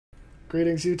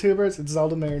Greetings, YouTubers. It's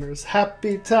Zelda Mariners.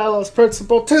 Happy Talos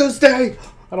Principal Tuesday!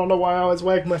 I don't know why I always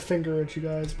wag my finger at you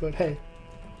guys, but hey.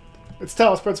 It's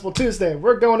Talos Principal Tuesday.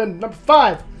 We're going in number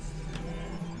 5.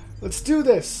 Let's do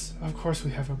this. Of course,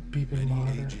 we have a beeping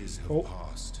monitor. Many ages have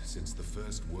passed since the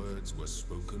first words were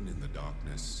spoken in the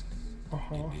darkness.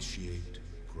 Initiate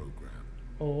program.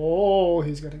 Oh,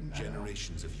 he's getting mad.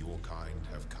 Generations of your kind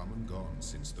have come and gone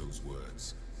since those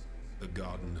words. The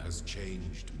garden has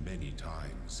changed many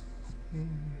times.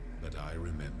 But I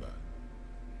remember.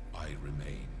 I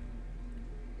remain.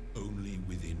 Only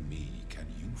within me can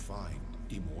you find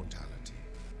immortality.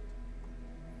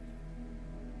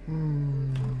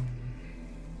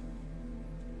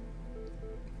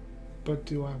 But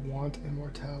do I want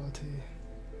immortality?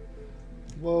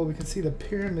 Whoa, we can see the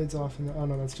pyramids off in the... Oh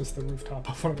no, that's just the rooftop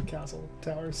of one of the castle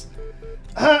towers.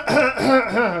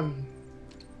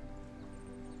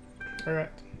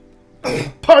 Alright.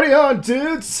 Party on,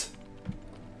 dudes!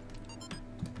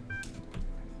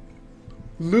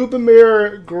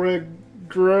 Lubomir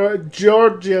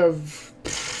Georgiev.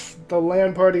 The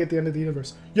land party at the end of the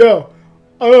universe. Yo,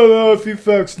 I don't know if you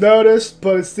folks noticed,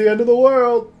 but it's the end of the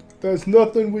world. There's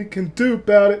nothing we can do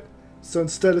about it. So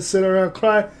instead of sitting around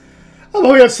crying, I'm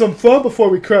gonna have some fun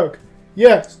before we croak.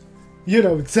 Yes, you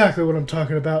know exactly what I'm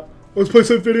talking about. Let's play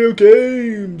some video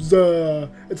games.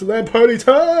 It's land party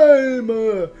time.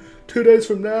 2 days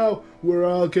from now, we're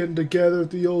all getting together at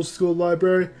the old school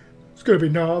library. It's gonna be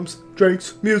noms,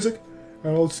 drinks, music,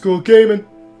 and old school gaming.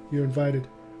 You're invited.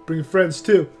 Bring your friends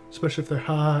too, especially if they're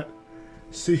hot.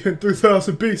 See you in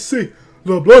 3000 BC.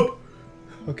 Lub lub.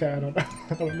 Okay, I don't know.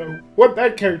 I don't know what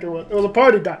that character was. It was a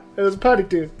party guy. It was a party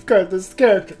dude. Of course, this is the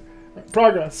character.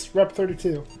 Progress. Rep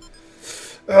 32.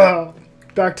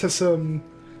 Back to some,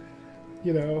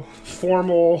 you know,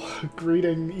 formal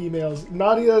greeting emails.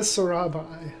 Nadia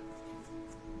Sarabai.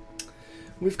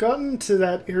 We've gotten to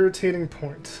that irritating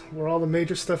point where all the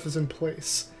major stuff is in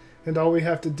place, and all we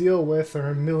have to deal with are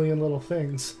a million little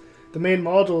things. The main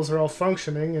modules are all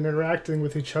functioning and interacting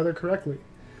with each other correctly.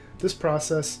 This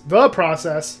process, the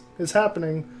process, is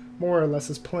happening more or less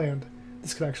as planned.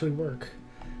 This could actually work.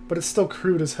 But it's still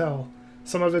crude as hell.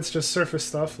 Some of it's just surface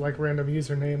stuff, like random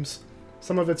usernames.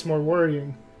 Some of it's more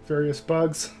worrying. Various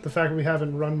bugs, the fact we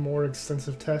haven't run more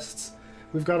extensive tests.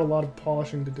 We've got a lot of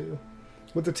polishing to do.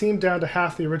 With the team down to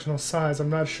half the original size, I'm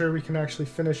not sure we can actually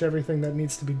finish everything that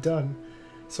needs to be done.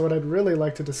 So what I'd really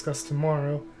like to discuss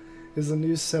tomorrow is a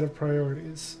new set of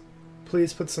priorities.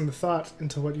 Please put some thought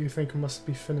into what you think must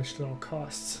be finished at all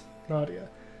costs. Nadia.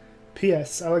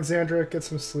 P.S. Alexandra, get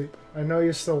some sleep. I know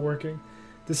you're still working.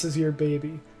 This is your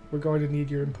baby. We're going to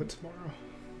need your input tomorrow.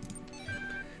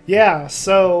 Yeah,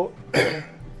 so...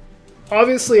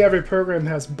 obviously every program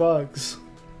has bugs.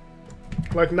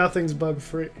 Like, nothing's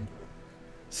bug-free.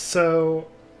 So,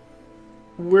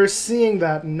 we're seeing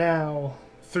that now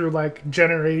through, like,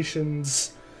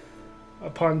 generations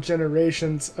upon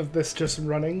generations of this just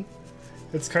running.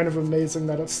 It's kind of amazing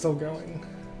that it's still going.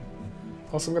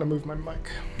 Also, I'm going to move my mic.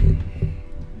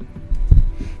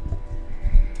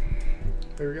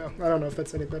 There we go. I don't know if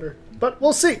that's any better, but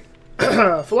we'll see.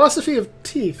 Philosophy of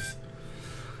teeth.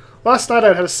 Last night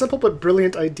I had a simple but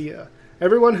brilliant idea.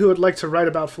 Everyone who would like to write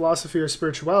about philosophy or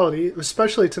spirituality,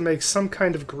 especially to make some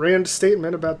kind of grand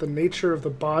statement about the nature of the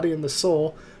body and the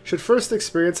soul, should first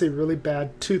experience a really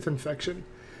bad tooth infection.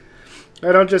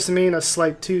 I don't just mean a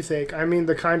slight toothache, I mean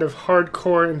the kind of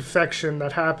hardcore infection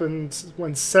that happens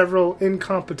when several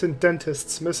incompetent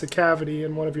dentists miss a cavity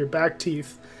in one of your back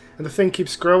teeth, and the thing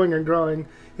keeps growing and growing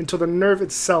until the nerve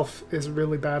itself is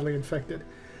really badly infected.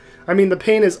 I mean, the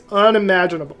pain is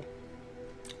unimaginable.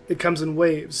 It comes in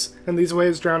waves, and these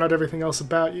waves drown out everything else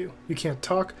about you. You can't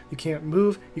talk, you can't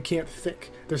move, you can't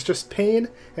think. There's just pain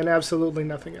and absolutely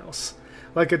nothing else.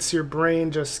 Like it's your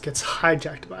brain just gets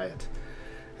hijacked by it.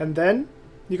 And then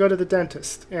you go to the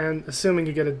dentist, and assuming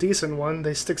you get a decent one,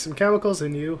 they stick some chemicals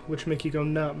in you, which make you go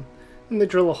numb. And they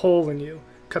drill a hole in you,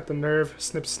 cut the nerve,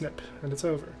 snip snip, and it's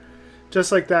over.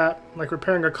 Just like that, like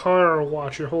repairing a car or a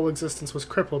watch, your whole existence was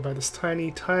crippled by this tiny,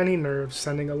 tiny nerve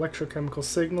sending electrochemical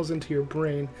signals into your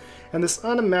brain, and this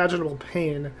unimaginable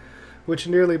pain, which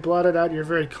nearly blotted out your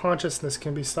very consciousness,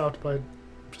 can be stopped by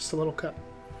just a little cut.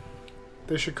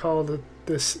 They should call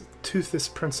this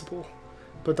Toothus principle,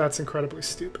 but that's incredibly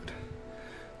stupid.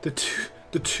 The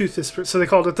Toothus, so they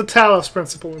called it the Talos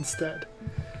principle instead.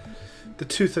 The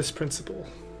Toothus principle.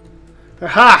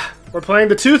 Aha! We're playing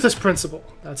the Toothus principle.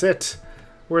 That's it.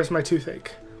 Where's my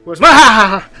toothache? Where's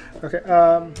my... Okay,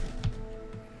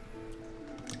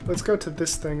 let's go to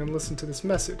this thing and listen to this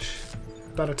message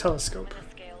about a telescope. When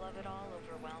the scale of it all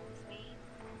overwhelms me,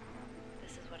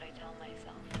 this is what I tell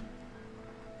myself.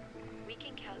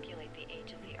 the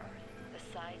age of the Earth, the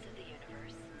size of the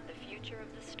universe, the future of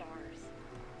the stars.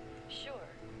 Sure,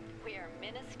 we are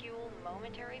minuscule,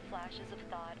 momentary flashes of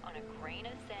thought on a grain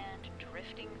of sand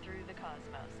drifting through the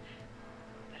cosmos.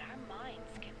 But our minds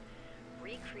can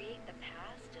recreate the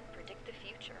past and predict the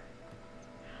future.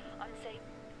 On, say,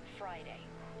 Friday,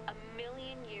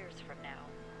 1,000,000 years from now,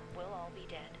 we'll all be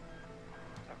dead.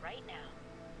 But right now,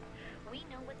 we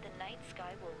know what the night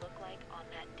sky will look like on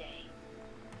that day.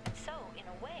 And so, in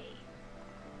a way,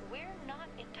 we're not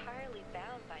entirely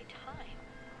bound by time.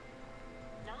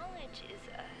 Knowledge is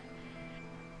a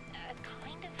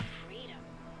kind of freedom.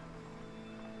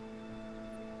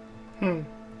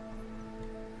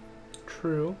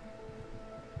 True.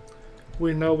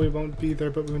 We know we won't be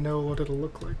there, but we know what it'll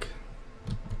look like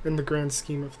in the grand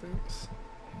scheme of things.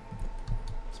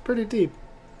 It's pretty deep.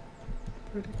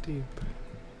 Pretty deep.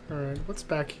 Alright, what's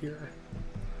back here?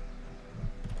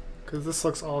 Because this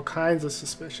looks all kinds of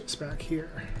suspicious back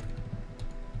here.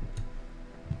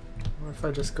 What if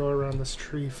I just go around this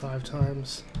tree 5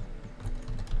 times?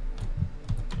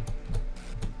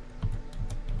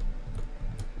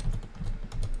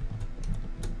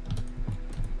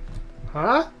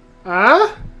 Huh?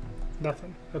 Ah?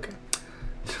 Nothing. Okay.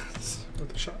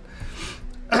 Worth a shot.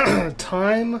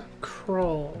 Time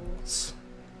crawls.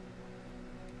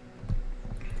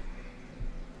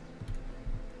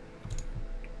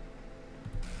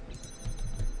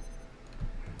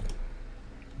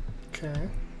 Okay.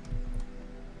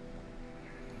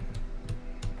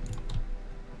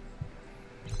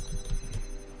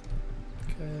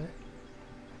 Okay.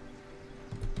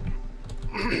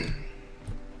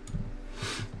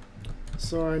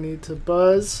 So I need to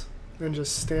buzz and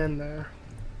just stand there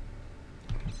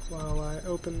while I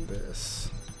open this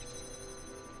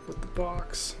with the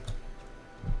box.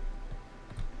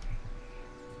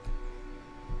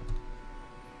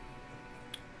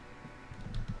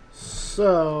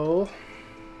 So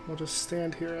we'll just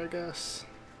stand here, I guess,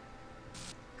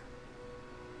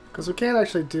 because we can't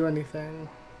actually do anything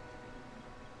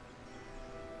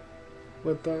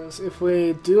with those. If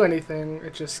we do anything,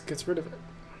 it just gets rid of it.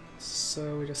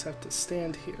 So we just have to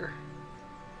stand here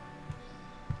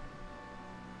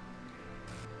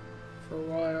for a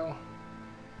while,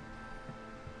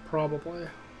 probably.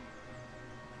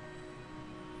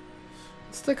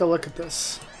 Let's take a look at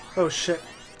this. Oh shit.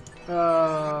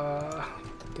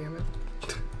 Damn it.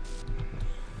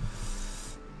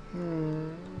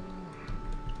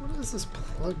 What is this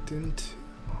plugged into?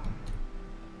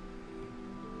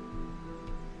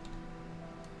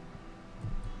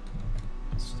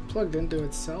 It's just plugged into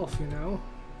itself, you know?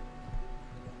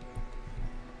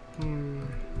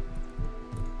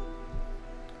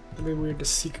 It'd be weird to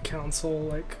seek counsel,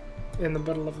 like, in the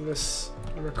middle of this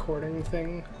recording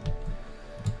thing.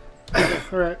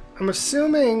 Alright, I'm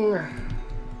assuming...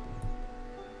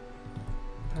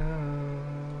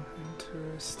 Oh,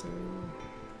 interesting.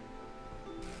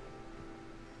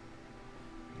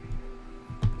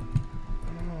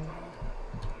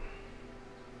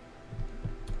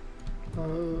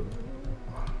 Oh.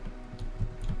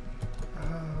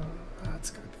 Oh, that's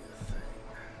gonna be a thing.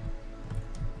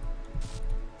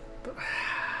 But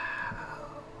how?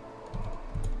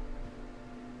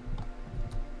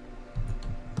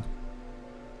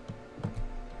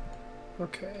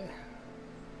 Okay.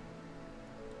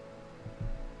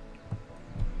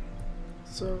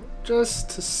 So, just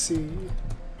to see.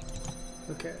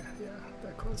 Okay, yeah,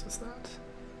 that closes that.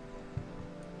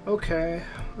 Okay,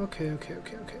 okay.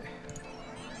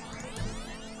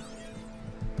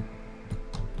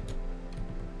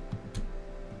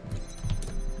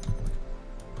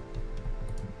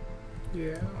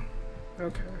 Yeah,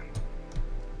 okay.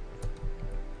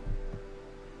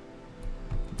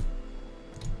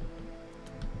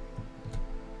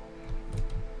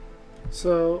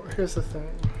 So, here's the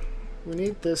thing. We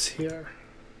need this here.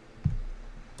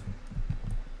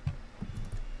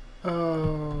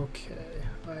 Okay,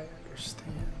 I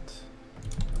understand.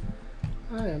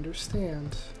 I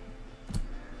understand.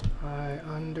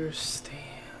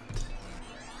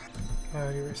 Oh,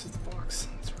 he erases the box.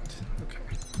 That's right. Okay.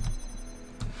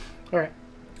 Alright.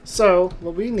 So,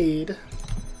 what we need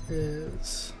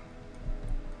is...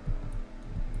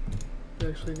 We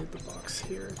actually need the box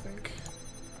here, I think.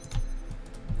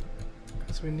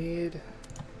 Because we need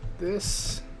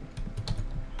this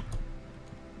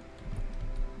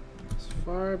as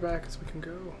far back as we can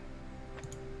go.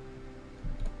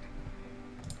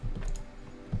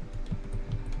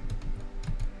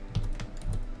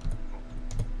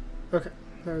 Okay,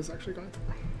 that is actually going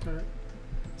through. Alright.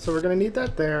 So we're going to need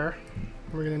that there.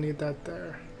 We're going to need that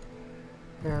there.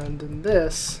 And in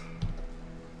this,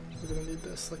 We're gonna need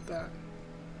this like that.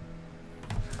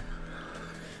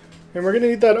 And we're gonna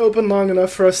need that open long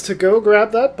enough for us to go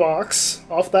grab that box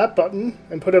off that button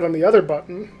and put it on the other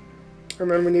button. And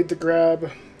then we need to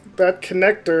grab that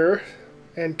connector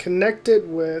and connect it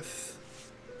with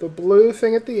the blue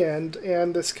thing at the end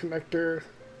and this connector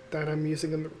that I'm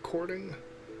using in the recording.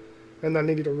 And then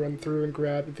I need to run through and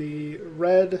grab the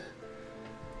red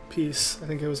piece. I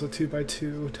think it was a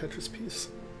 2x2 Tetris piece.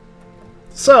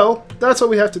 So, that's what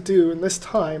we have to do in this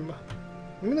time.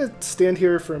 I'm going to stand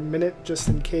here for a minute just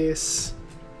in case.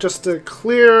 Just to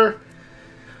clear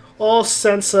all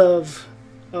sense of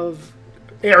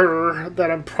error that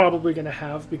I'm probably going to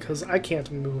have because I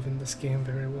can't move in this game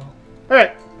very well.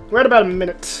 Alright, we're at about a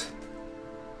minute.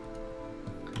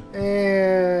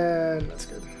 And that's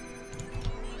good.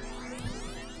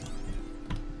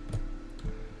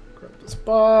 Grab this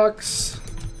box.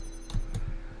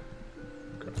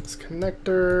 Grab this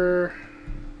connector.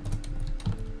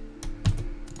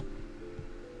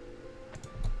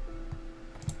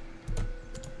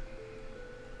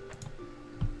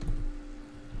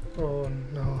 Oh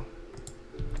no.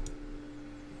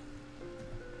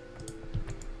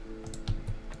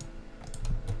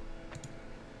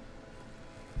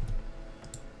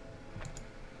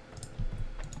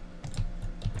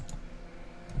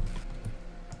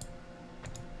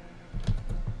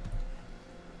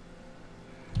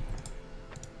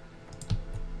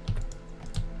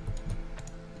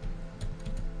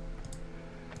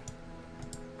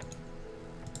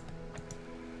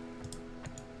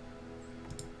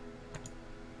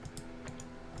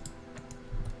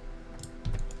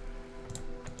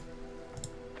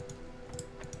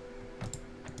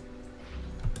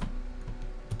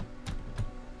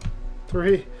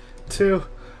 Three, two,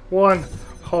 one.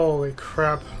 Holy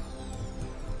crap.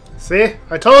 See?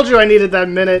 I told you I needed that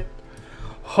minute.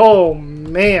 Oh,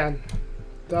 man.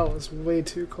 That was way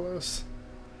too close.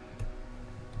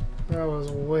 That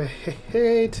was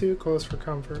way too close for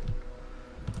comfort.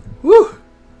 Woo!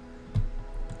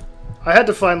 I had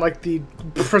to find, like, the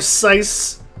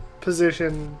precise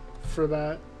position for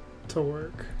that to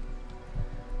work.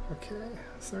 Okay.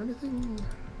 Is there anything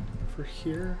for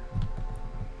here?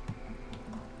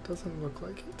 Doesn't look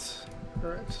like it.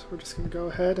 Alright, we're just going to go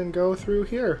ahead and go through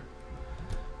here.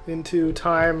 Into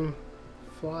Time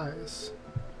Flies.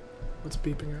 What's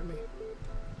beeping at me?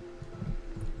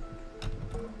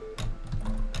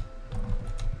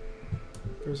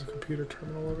 There's a computer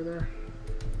terminal over there.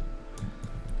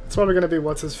 It's probably going to be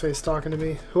what's-his-face talking to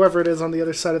me. Whoever it is on the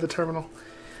other side of the terminal.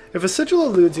 If a sigil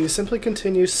eludes you, simply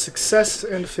continue. Success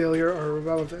and failure are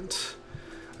irrelevant.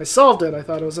 I solved it. I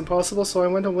thought it was impossible, so I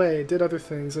went away, did other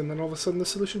things, and then all of a sudden the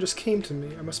solution just came to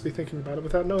me. I must be thinking about it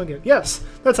without knowing it. Yes,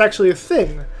 that's actually a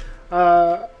thing.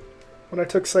 When I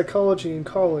took psychology in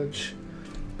college,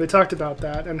 they talked about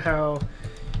that and how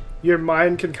your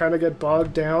mind can kind of get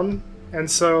bogged down.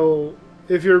 And so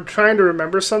if you're trying to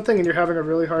remember something and you're having a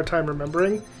really hard time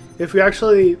remembering, if you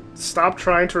actually stop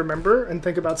trying to remember and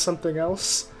think about something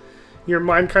else, your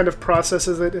mind kind of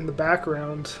processes it in the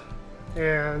background,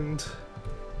 and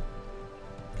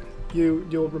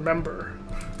you'll remember,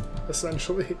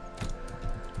 essentially.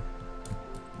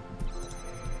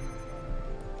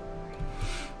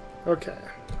 Okay.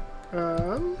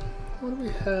 What do we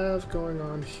have going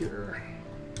on here?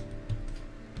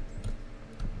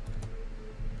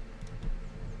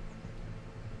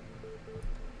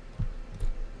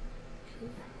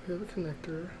 Okay, we have a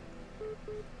connector.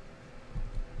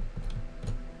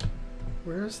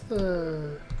 Where's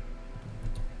the...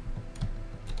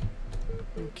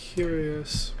 I'm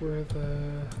curious where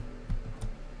the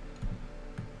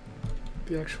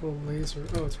actual laser...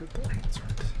 Oh, it's right there. That's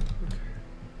right. Okay.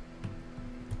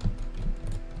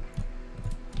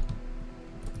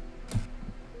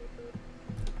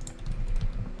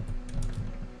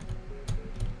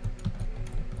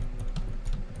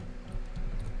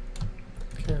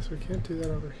 Okay, so we can't do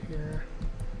that over here.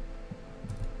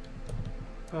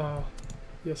 Oh,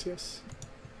 yes, yes.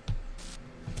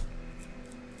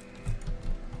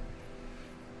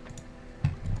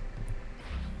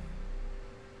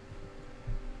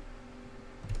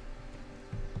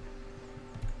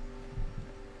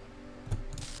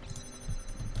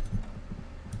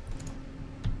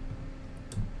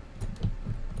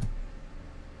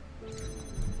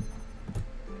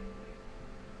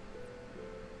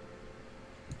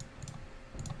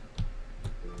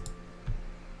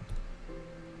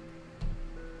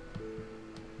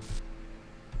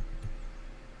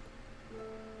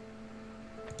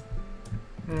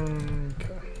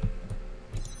 Okay.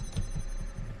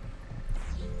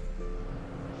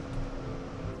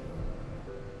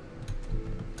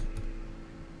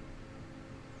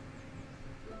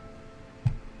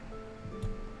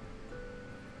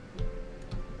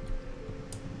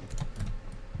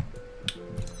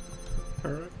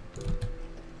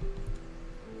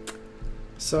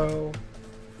 So,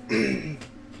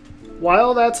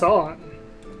 while that's on,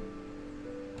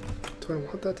 do I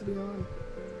want that to be on?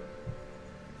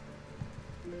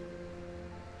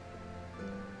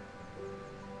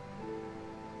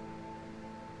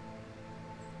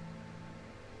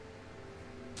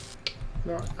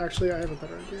 No, actually, I have a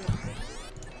better idea.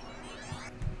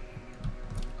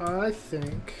 I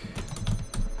think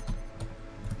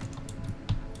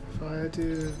if I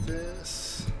do this,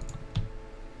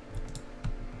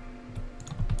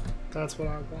 that's what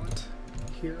I want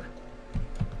here.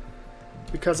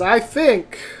 Because I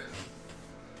think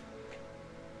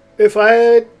if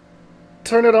I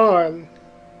turn it on...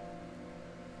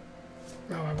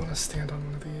 Oh, I want to stand on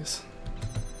one of these.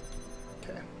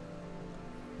 Okay.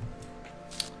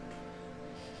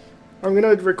 I'm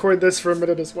going to record this for a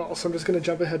minute as well, so I'm just going to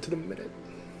jump ahead to the minute.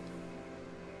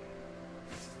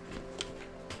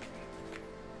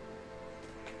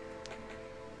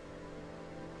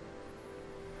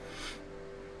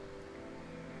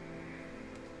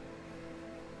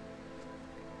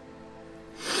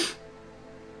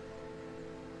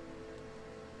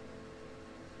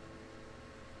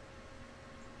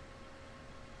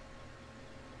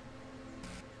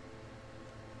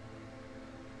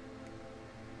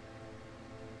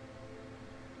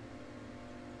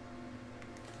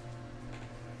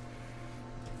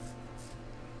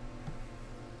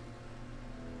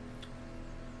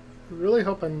 I really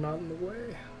hope I'm not in the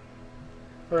way.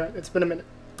 Alright, it's been a minute.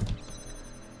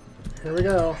 Here we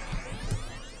go.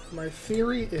 My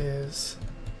theory is,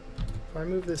 if I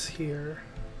move this here,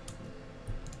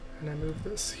 and I move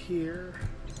this here,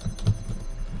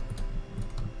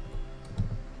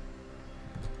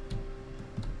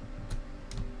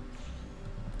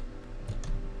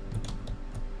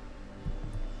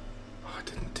 oh, it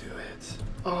didn't do it.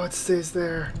 Oh, it stays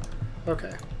there.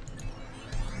 Okay.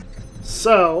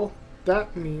 So,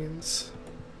 that means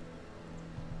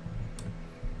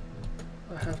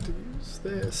I have to use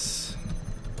this.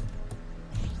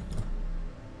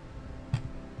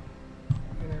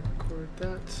 And I record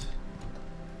that.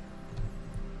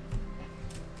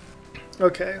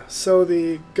 Okay, so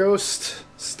the ghost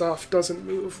stuff doesn't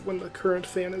move when the current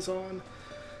fan is on.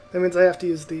 That means I have to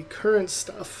use the current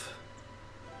stuff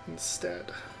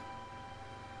instead.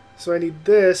 So I need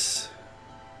this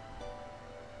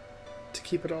to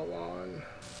keep it all on.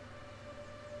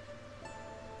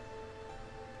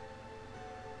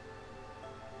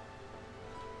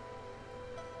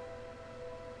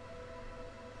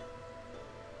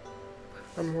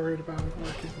 I'm worried about it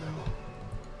working now.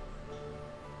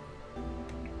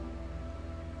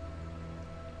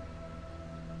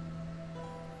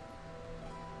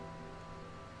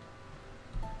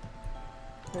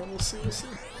 Well, we'll see, we'll see.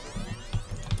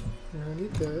 We're gonna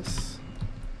need this.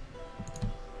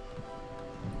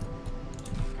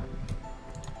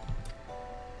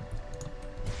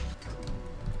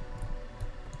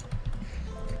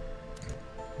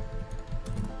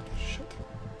 Shit.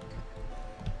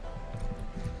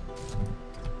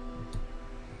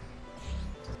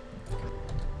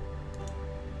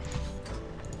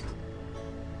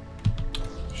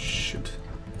 Shoot.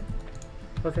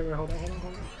 Okay, wait, hold on.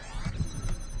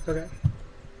 Okay.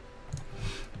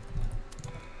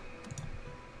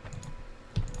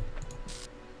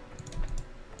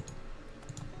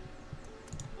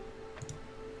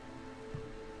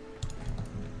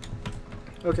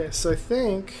 Okay, so I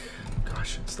think...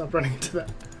 Gosh, stop running into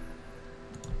that.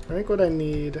 I think what I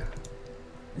need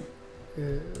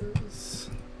is...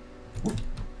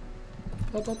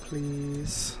 Bubble,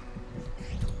 please.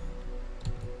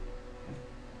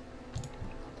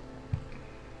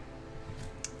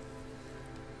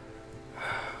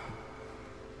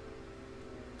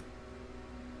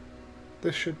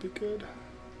 This should be good.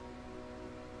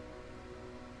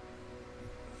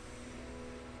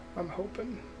 I'm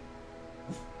hoping.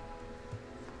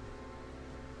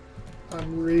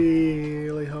 I'm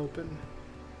really hoping.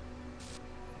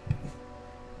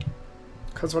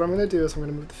 Because what I'm going to do is I'm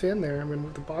going to move the fan there, I'm going to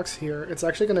move the box here. It's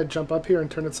actually going to jump up here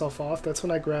and turn itself off. That's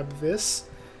when I grab this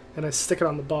and I stick it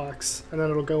on the box, and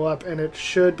then it'll go up, and it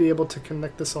should be able to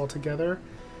connect this all together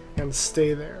and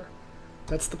stay there.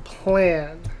 That's the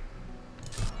plan.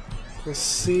 We'll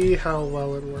see how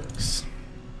well it works.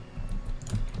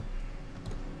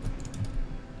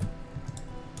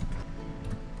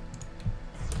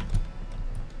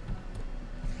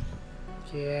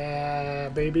 Yeah,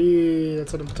 baby,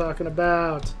 that's what I'm talking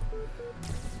about.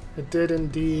 It did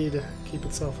indeed keep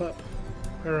itself up.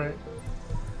 Alright.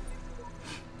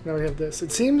 Now we have this.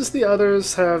 It seems the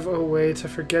others have a way to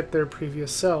forget their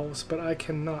previous selves, but I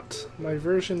cannot. My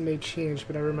version may change,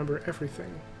 but I remember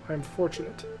everything. I am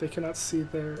fortunate. They cannot see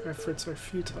their efforts are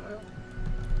futile.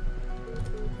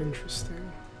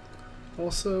 Interesting.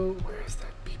 Also, where is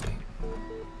that beeping?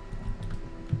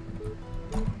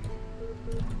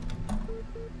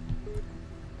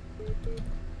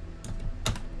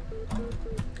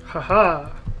 Haha!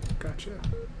 Gotcha.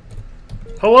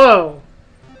 Hello!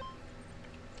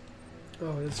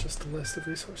 Oh, it's just a list of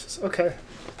resources. Okay.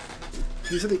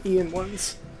 These are the Ian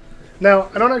ones. Now,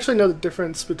 I don't actually know the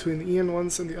difference between the Ian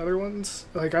ones and the other ones.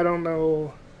 Like, I don't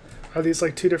know... Are these,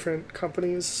 like, two different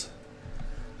companies?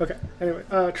 Okay, anyway.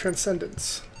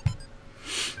 Transcendence.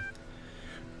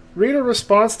 Read a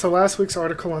response to last week's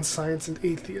article on science and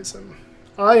atheism.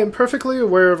 I am perfectly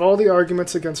aware of all the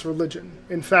arguments against religion.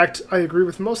 In fact, I agree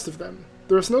with most of them.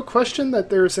 There is no question that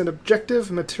there is an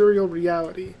objective material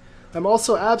reality. I'm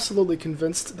also absolutely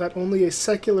convinced that only a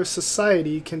secular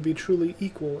society can be truly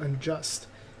equal and just.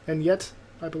 And yet,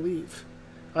 I believe.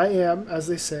 I am, as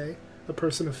they say, a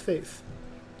person of faith.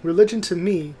 Religion to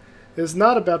me is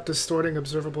not about distorting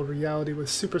observable reality with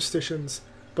superstitions,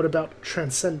 but about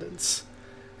transcendence.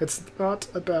 It's not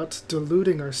about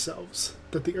deluding ourselves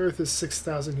that the earth is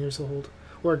 6,000 years old,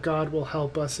 or God will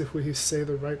help us if we say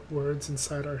the right words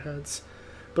inside our heads,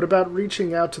 but about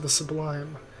reaching out to the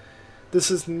sublime. This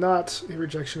is not a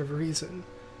rejection of reason,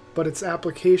 but its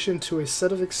application to a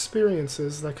set of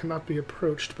experiences that cannot be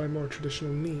approached by more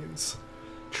traditional means.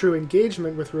 True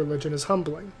engagement with religion is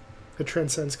humbling. It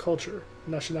transcends culture,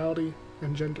 nationality,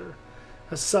 and gender.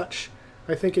 As such,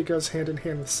 I think it goes hand in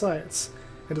hand with science,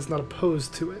 and is not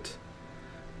opposed to it.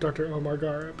 Dr. Omar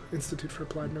Garib, Institute for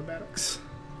Applied Nomadics.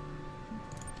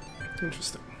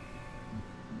 Interesting.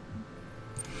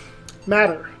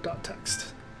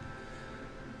 Matter.text.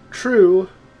 True,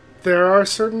 there are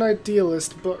certain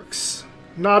idealist books,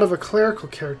 not of a clerical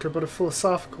character, but of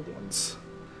philosophical ones,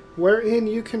 wherein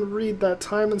you can read that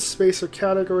time and space are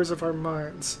categories of our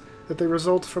minds, that they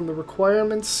result from the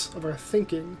requirements of our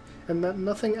thinking, and that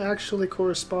nothing actually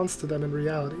corresponds to them in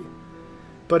reality.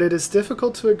 But it is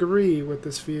difficult to agree with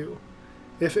this view.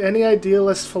 If any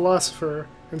idealist philosopher,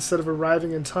 instead of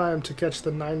arriving in time to catch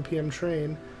the 9 p.m.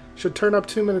 train, should turn up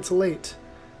 2 minutes late,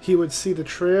 he would see the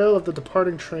trail of the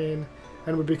departing train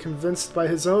and would be convinced by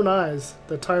his own eyes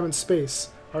that time and space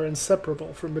are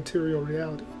inseparable from material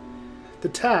reality. The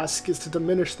task is to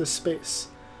diminish this space,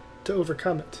 to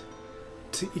overcome it,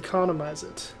 to economize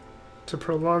it, to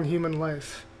prolong human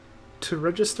life, to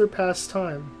register past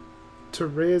time, to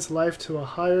raise life to a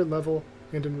higher level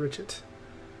and enrich it.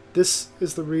 This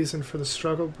is the reason for the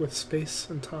struggle with space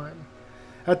and time,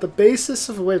 at the basis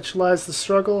of which lies the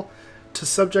struggle to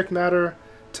subject matter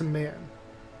to man.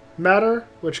 Matter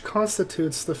which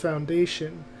constitutes the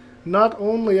foundation not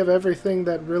only of everything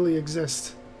that really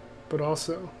exists, but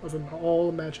also of an all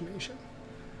imagination.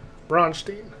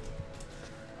 Bronstein.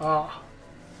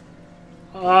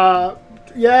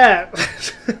 Yeah.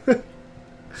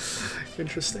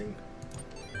 Interesting.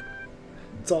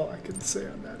 That's all I can say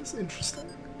on that is interesting.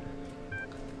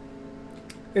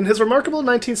 In his remarkable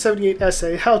 1978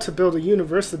 essay, How to Build a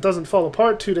Universe That Doesn't Fall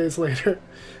Apart 2 days later,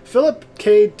 Philip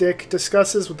K. Dick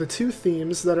discusses the two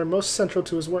themes that are most central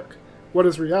to his work. What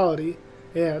is reality?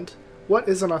 And what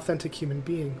is an authentic human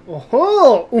being?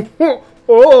 Oh,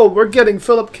 we're getting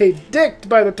Philip K. Dicked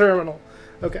by the terminal.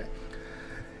 Okay.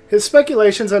 His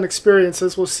speculations and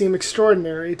experiences will seem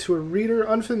extraordinary to a reader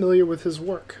unfamiliar with his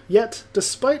work. Yet,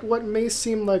 despite what may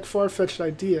seem like far-fetched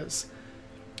ideas,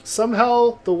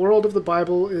 somehow the world of the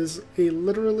Bible is a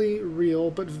literally real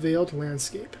but veiled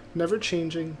landscape, never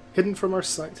changing, hidden from our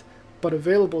sight, but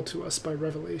available to us by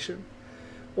revelation.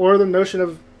 Or the notion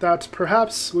of that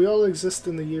perhaps we all exist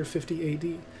in the year 50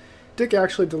 AD. Dick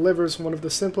actually delivers one of the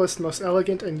simplest, most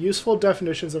elegant, and useful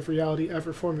definitions of reality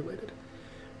ever formulated.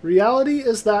 Reality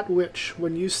is that which,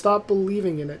 when you stop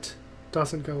believing in it,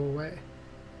 doesn't go away.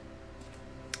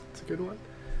 It's a good one.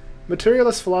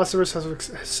 Materialist philosophers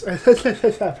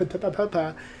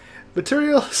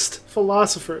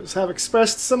have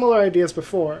expressed similar ideas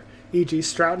before, e.g.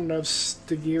 Stratton of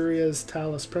Stigeria's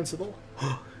Talos principle.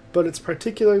 But it's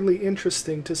particularly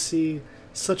interesting to see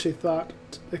such a thought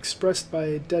expressed by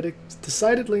a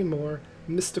decidedly more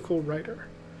mystical writer.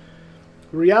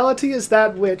 Reality is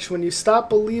that which, when you stop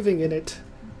believing in it,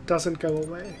 doesn't go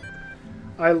away.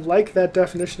 I like that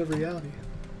definition of reality.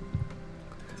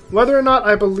 Whether or not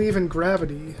I believe in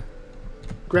gravity,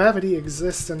 gravity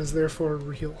exists and is therefore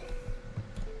real.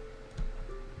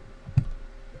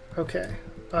 Okay.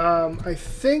 I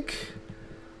think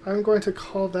I'm going to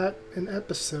call that an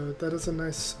episode. That is a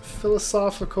nice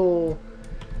philosophical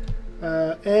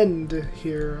end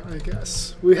here, I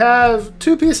guess. We have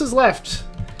 2 pieces left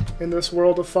in this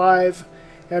world of 5,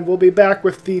 And we'll be back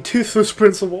with the Toothus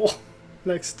principle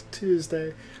next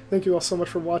Tuesday. Thank you all so much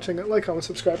for watching. Like, comment,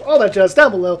 subscribe, all that jazz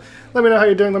down below. Let me know how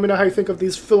you're doing. Let me know how you think of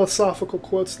these philosophical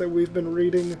quotes that we've been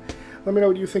reading. Let me know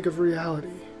what you think of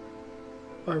reality.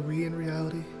 Are we in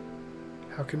reality?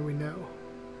 How can we know?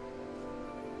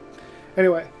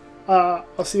 Anyway,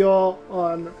 I'll see you all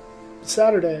on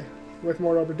Saturday with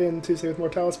more Oberdin, Tuesday with more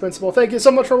Talos Principle. Thank you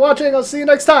so much for watching. I'll see you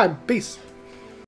next time. Peace.